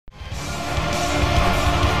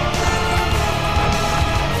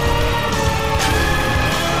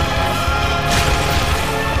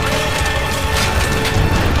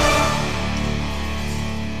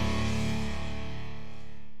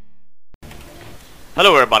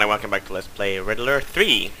Hello everybody, welcome back to Let's Play Riddler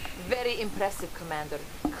 3. Very impressive, Commander.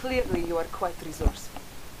 Clearly you are quite resourceful.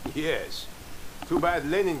 Yes. Too bad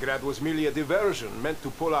Leningrad was merely a diversion meant to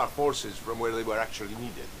pull our forces from where they were actually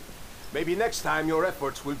needed. Maybe next time your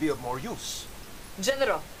efforts will be of more use.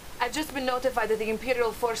 General, I've just been notified that the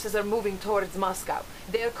Imperial forces are moving towards Moscow.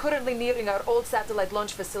 They are currently nearing our old satellite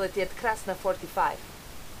launch facility at Krasna 45.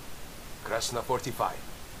 Krasna 45.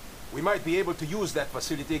 We might be able to use that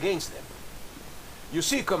facility against them. You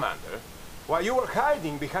see, Commander, while you were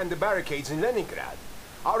hiding behind the barricades in Leningrad,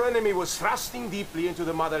 our enemy was thrusting deeply into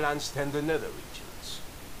the motherland's tender nether regions.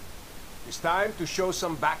 It's time to show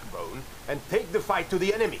some backbone and take the fight to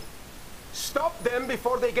the enemy. Stop them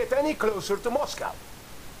before they get any closer to Moscow.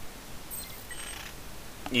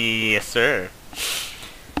 Yes, sir.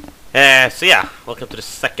 So yeah, welcome to the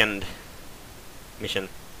second mission.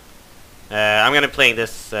 I'm gonna be playing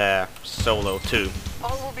this solo too.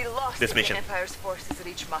 All will be lost This if mission. the Empire's forces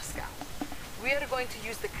reach Moscow. We are going to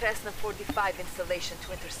use the Krasna 45 installation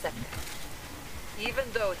to intercept it. Even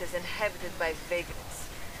though it is inhabited by vagrants,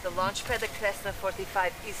 the launch pad at Krasna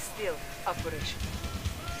 45 is still operational.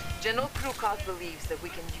 General Krukov believes that we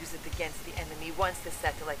can use it against the enemy once the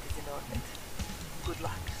satellite is in orbit. Good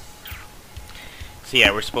luck. So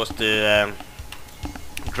yeah, we're supposed to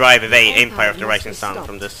drive away Empire of the Rising Sun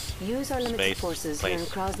from this Use our limited space forces place. here in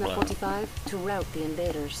Krasna Well, 45 to rout the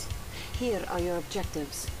invaders. Here are your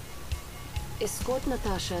objectives. Escort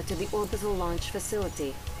Natasha to the orbital launch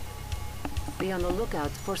facility. Be on the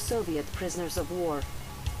lookout for Soviet prisoners of war.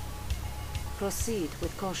 Proceed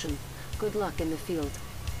with caution. Good luck in the field.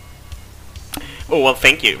 Oh well,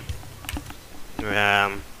 thank you.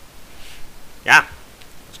 Yeah,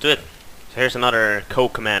 let's do it. So here's another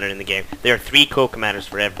co-commander in the game. There are 3 co-commanders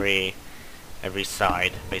for every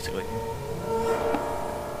side, basically.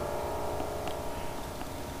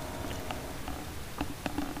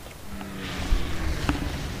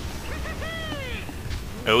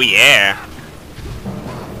 Oh yeah!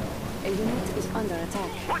 A unit is under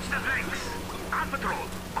attack. Watch the flanks. On patrol.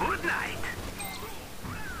 Good night.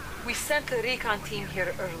 We sent the recon team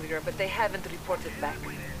here earlier, but they haven't reported back.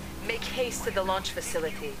 Make haste to the launch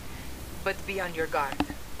facility, but be on your guard.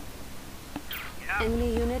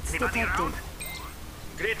 Enemy units Anybody detected. around?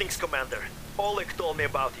 Greetings, Commander. Oleg told me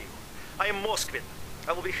about you. I am Moskvin.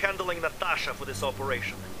 I will be handling Natasha for this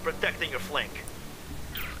operation, protecting your flank.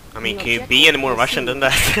 I mean, can you be any more Russian than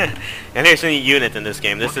that? And here's a new unit in this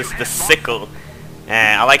game. This is the sickle.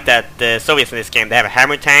 I like that the Soviets in this game, they have a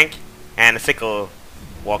hammer tank and a sickle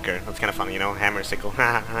walker. That's kind of funny, you know, hammer, sickle.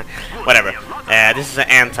 Whatever. This is an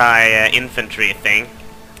anti-infantry thing.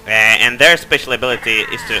 And their special ability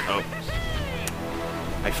is to... Oh.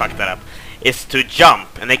 I fucked that up. Is to jump.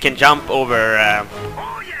 And they can jump over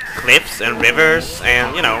cliffs and rivers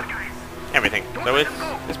and, you know, everything. So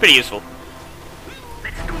it's pretty useful.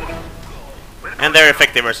 And they're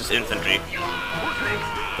effective versus infantry.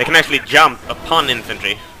 They can actually jump upon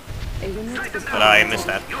infantry. A unit is But I missed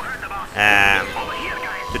that.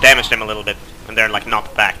 To damage them a little bit. And they're like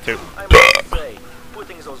knocked back too. I must say,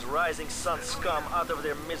 putting those rising sun scum out of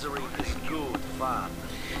their misery is good fun.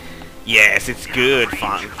 Yes, it's good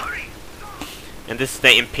fun. And this is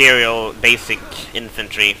the Imperial basic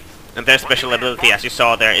infantry. And their special ability, as you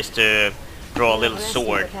saw there, is to draw a little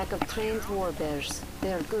sword. A pack of trained war bears.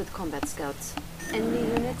 They are good combat scouts. Enemy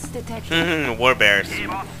units detected. War bears.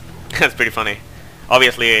 That's pretty funny.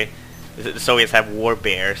 Obviously, the Soviets have war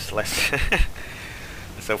bears.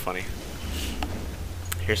 It's so funny.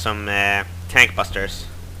 Here's some tank busters.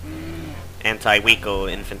 Anti-vehicle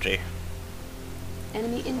infantry.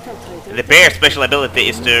 Enemy infiltrator. The bear's special ability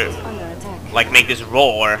is to under attack. like make this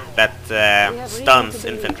roar that We have reason stuns to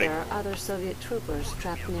believe infantry. there are other Soviet troopers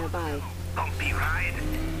trapped nearby. Bumpy ride.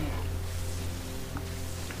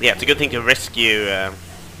 Yeah, it's a good thing to rescue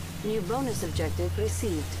New bonus objective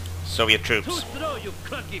received. Soviet troops. Throw, you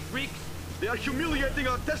clunky freaks! They are humiliating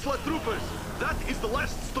our Tesla troopers! That is the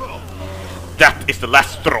last straw! That is the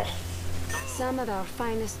last straw. Some of our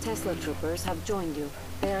finest Tesla troopers have joined you.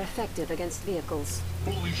 They are effective against vehicles.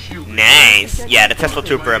 Holy shield! Nice! Yeah, the Tesla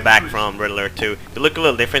Trooper are back from Riddler 2. They look a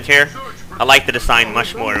little different here. I like the design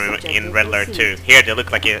much more in Riddler 2. Here they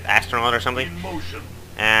look like an astronaut or something. In motion.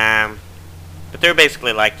 But they're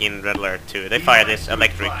basically like in Riddler 2. They fire this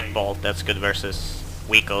electric bolt that's good versus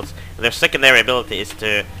vehicles. And their secondary ability is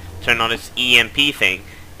to turn on this EMP thing.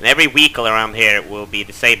 And every vehicle around here will be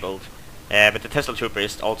disabled. But the Tesla Trooper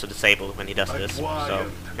is also disabled when he does this.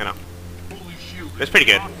 So, you know. Holy shield! It's pretty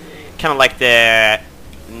good. Kind of like the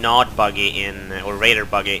Nod buggy in, or Raider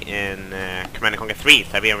buggy in Command & Conquer 3,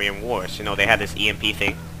 Siberian Wars. You know, they had this EMP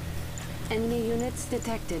thing. Enemy units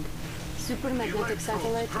detected. Supermagnetic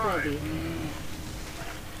satellite ready.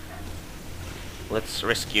 Let's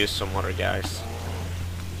rescue some other guys.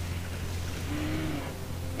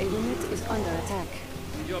 A unit is under attack.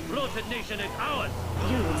 Your bloated nation is ours.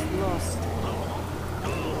 Unit lost.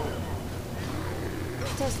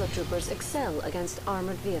 Tesla troopers excel against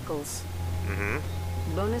armored vehicles.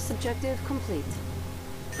 Bonus objective complete.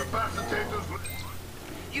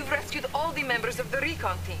 You've rescued all the members of the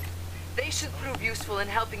recon team. They should prove useful in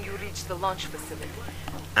helping you reach the launch facility.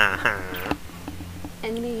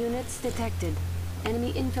 Enemy units detected.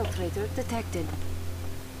 Enemy infiltrator detected.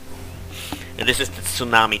 And this is the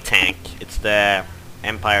tsunami tank. It's the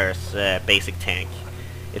Empire's basic tank.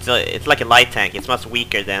 It's like a light tank. It's much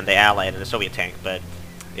weaker than the Allied and the Soviet tank, but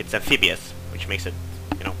it's amphibious, which makes it,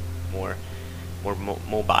 you know, more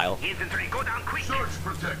mobile. Infantry, go down quick. Search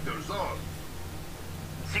protectors on.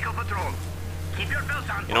 Sickle patrol. Keep your belts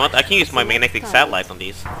on. You know what? I can use my magnetic satellite on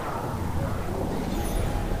these.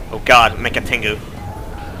 Oh god, Mecha Tengu.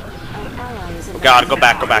 Our ally is Oh god, go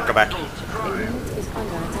back, go back, go back. A unit is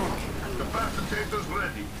under attack. Capacitors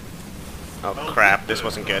ready. Oh crap, this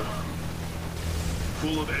wasn't good.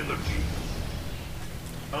 Full of energy.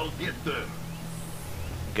 I'll get them.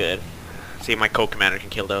 Good. See if my co-commander can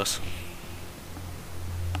kill those.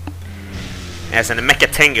 As in the Mecha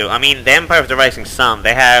Tengu, I mean, the Empire of the Rising Sun,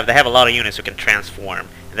 they have a lot of units who can transform.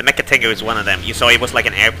 And the Mecha Tengu is one of them. You saw it was like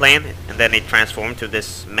an airplane, and then it transformed to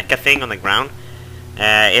this mecha thing on the ground.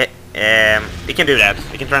 It can do that.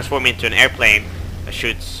 It can transform into an airplane that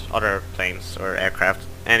shoots other planes or aircraft,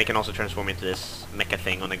 and it can also transform into this mecha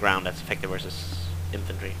thing on the ground that's effective versus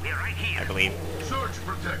infantry, We're right here. I believe. Search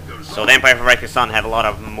protectors So the Empire of the Rising Sun have a lot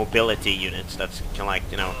of mobility units that can, like,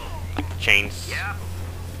 you know, chains, Yeah.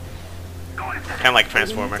 Go after them. kind of like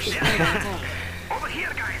Transformers. Unit is under attack. Over here,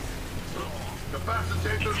 guys.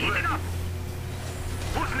 Capacitors Heat it ready. up.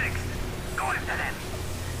 Who's next? Go after them.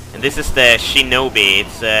 And this is the Shinobi.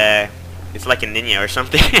 It's like a ninja or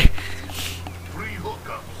something. It's 3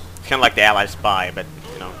 hookups. kind of like the Allied spy, but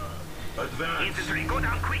you know. Advance. Infantry, go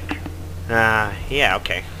down quick. Yeah,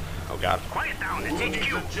 okay. Oh god. Quiet down. It's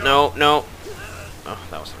HQ. No, no. Oh,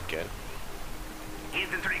 that was not good.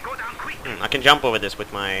 Infantry, go down quick. I can jump over this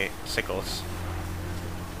with my sickles.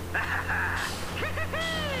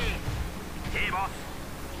 Hey, boss.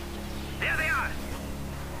 There they are.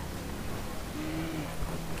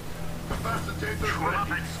 Capacitors Pull up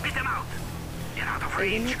ready. and spit them out. Get out of A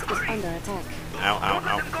range. unit is Hurry. under attack. Ow, ow, Don't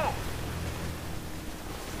let ow. them go.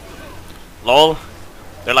 LOL.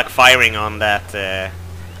 They're like firing on that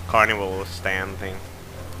carnival stand thing.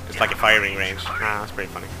 It's like a firing range. That's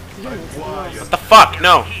pretty funny. Unit lost. What the fuck?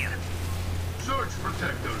 No! Here. Search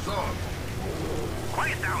protectors on.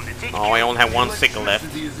 Quiet down. It's HQ. Oh, I only have one sickle left.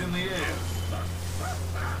 Electricity is in the air.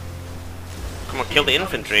 Come on, kill the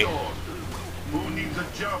infantry, Who needs a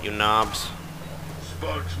job? you knobs.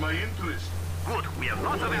 Sparks my interest. Good. We have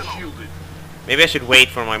lots of Fully ammo. shielded. Maybe I should wait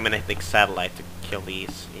for my magnetic satellite to kill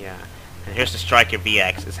these. Yeah. And here's the Striker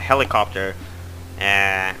VX. It's a helicopter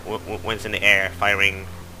when it's in the air, firing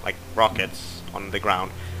like rockets on the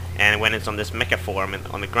ground. And when it's on this mecha form and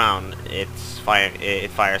on the ground, it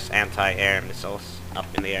fires anti-air missiles up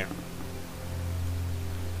in the air.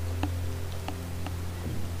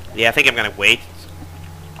 Yeah, I think I'm gonna wait.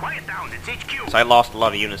 Quiet down. It's HQ. So I lost a lot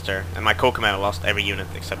of units there, and my co-commander lost every unit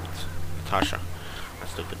except Natasha.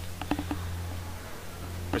 That's stupid.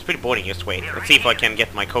 It's pretty boring, just wait. Let's see if I can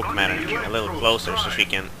get my co-commander a little closer so she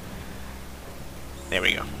can... There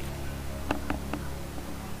we go.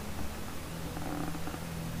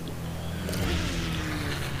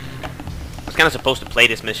 I was kind of supposed to play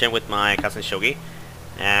this mission with my cousin Shogi,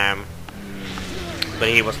 but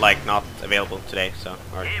he was like not available today, so,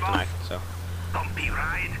 or tonight, so. Bumpy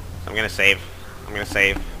ride. So I'm gonna save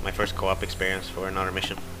my first co-op experience for another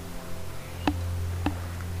mission.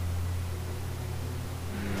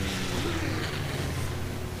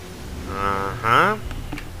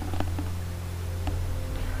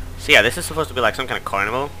 So yeah, this is supposed to be like some kind of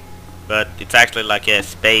carnival, but it's actually like a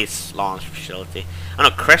space launch facility. I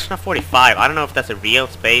don't know, Krishna 45. I don't know if that's a real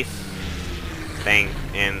space thing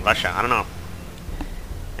in Russia. I don't know.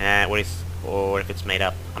 Or if it's made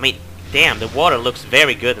up. I mean, damn, the water looks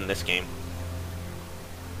very good in this game.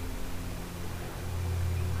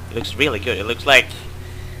 It looks really good. It looks like,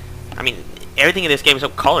 I mean, everything in this game is so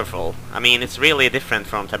colorful. I mean, it's really different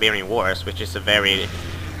from Tiberian Wars, which is a very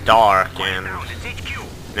dark and, Down. It's HQ.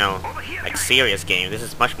 you know, Over here, like guys. serious game. This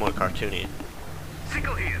is much more cartoony.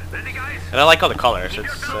 Sickle here. Ready, guys? And I like all the colors. Keep your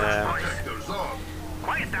It's belts Protectors on.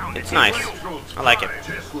 Quiet down. it's nice. I like it.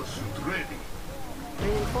 Tesla suit ready.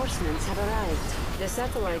 Reinforcements have arrived. The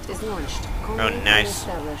satellite is launched. Oh, nice.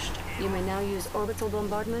 Established. You may now use orbital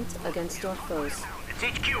bombardment against your foes. It's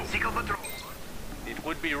HQ, Circle Patrol. It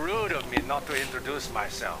would be rude of me not to introduce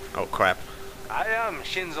myself. Oh crap. I am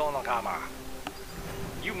Shinzo Nakama.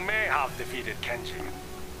 You may have defeated Kenji,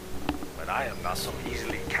 but I am not so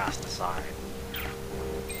easily cast aside.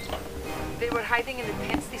 They were hiding in the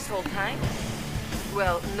tents this whole time?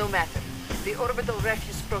 Well, no matter. The orbital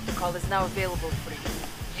refuse protocol is now available for you.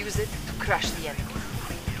 Use it to crush the enemy.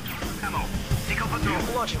 Ammo, Circle Patrol.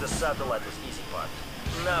 Launching the satellite was easy part.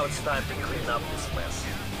 Now it's time to clean up this mess.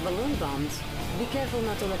 Balloon bombs. Be careful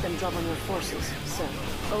not to let them drop on your forces, sir.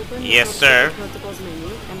 Open Yes, the sir. protocols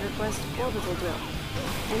menu and request orbital drill.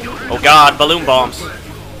 Oh god, balloon bombs.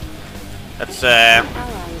 That's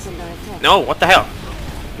Ally is under attack. no, what the hell?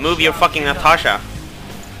 Move your fucking Natasha. I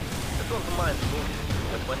don't mind moving,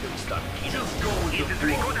 but when do we start eating?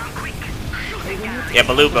 Infantry, go down quick. Yeah,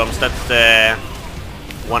 balloon bombs, that's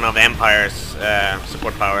one of Empire's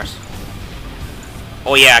support powers.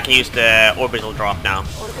 Oh yeah, I can use the orbital drop now.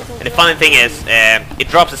 And the funny thing is, it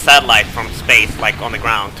drops a satellite from space, like on the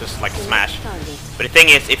ground, to like smash. But the thing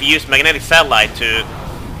is, if you use magnetic satellite to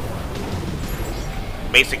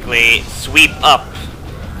basically sweep up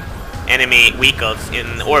enemy vehicles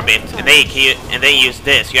in orbit, and then use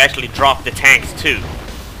this, you actually drop the tanks too.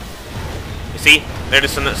 You see, they're the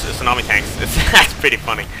tsunami tanks. That's pretty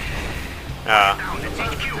funny. I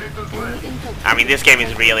mean, this game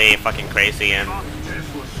is really fucking crazy, and I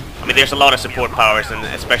mean, there's a lot of support powers and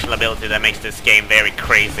a special ability that makes this game very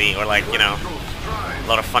crazy, or like, you know, a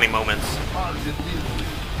lot of funny moments.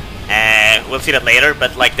 We'll see that later,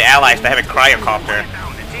 but like the allies, they have a cryocopter,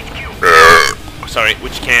 sorry,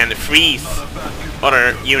 which can freeze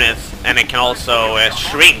other units, and it can also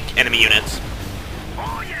shrink enemy units.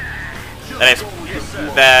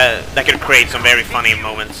 That could create some very funny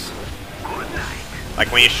moments,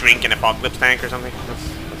 like when you shrink an apocalypse tank or something. That's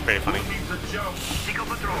pretty funny.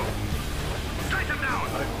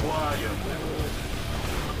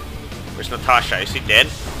 Where's Natasha? Is she dead?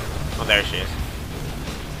 Oh, there she is.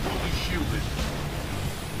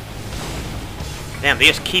 Damn, they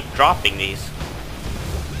just keep dropping these.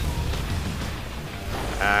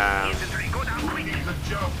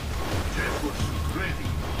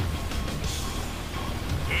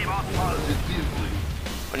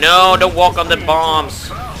 No, don't walk on the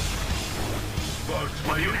bombs.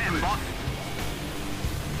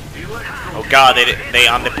 Oh god, they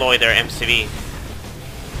undeploy their MCV.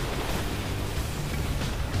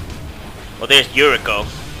 Well, there's Yuriko.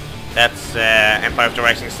 That's Empire of the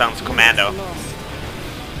Rising Sun's commando.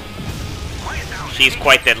 She's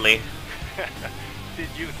quite deadly. Did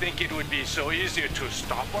you think it would be so easy to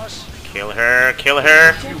stop us? Kill her, kill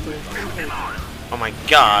her. Oh my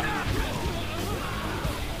god.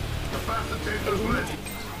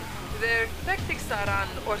 Their tactics are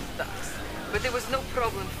unorthodox, but there was no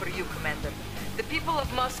problem for you, Commander. The people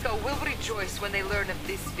of Moscow will rejoice when they learn of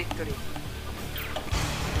this victory.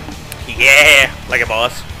 Yeah, like a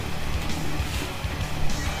boss.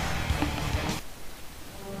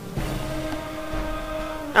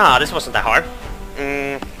 Ah, this wasn't that hard.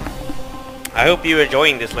 I hope you're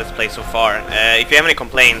enjoying this Let's Play so far. If you have any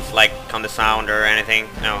complaints, like on the sound or anything,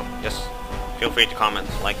 just feel free to comment.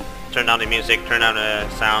 Like, turn down the music, turn down the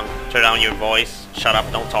sound, turn down your voice, shut up,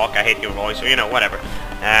 don't talk, I hate your voice, or you know, whatever.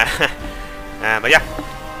 But yeah,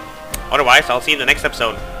 otherwise, I'll see you in the next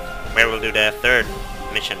episode, where we'll do the third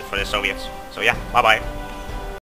mission for the Soviets. So yeah, bye bye.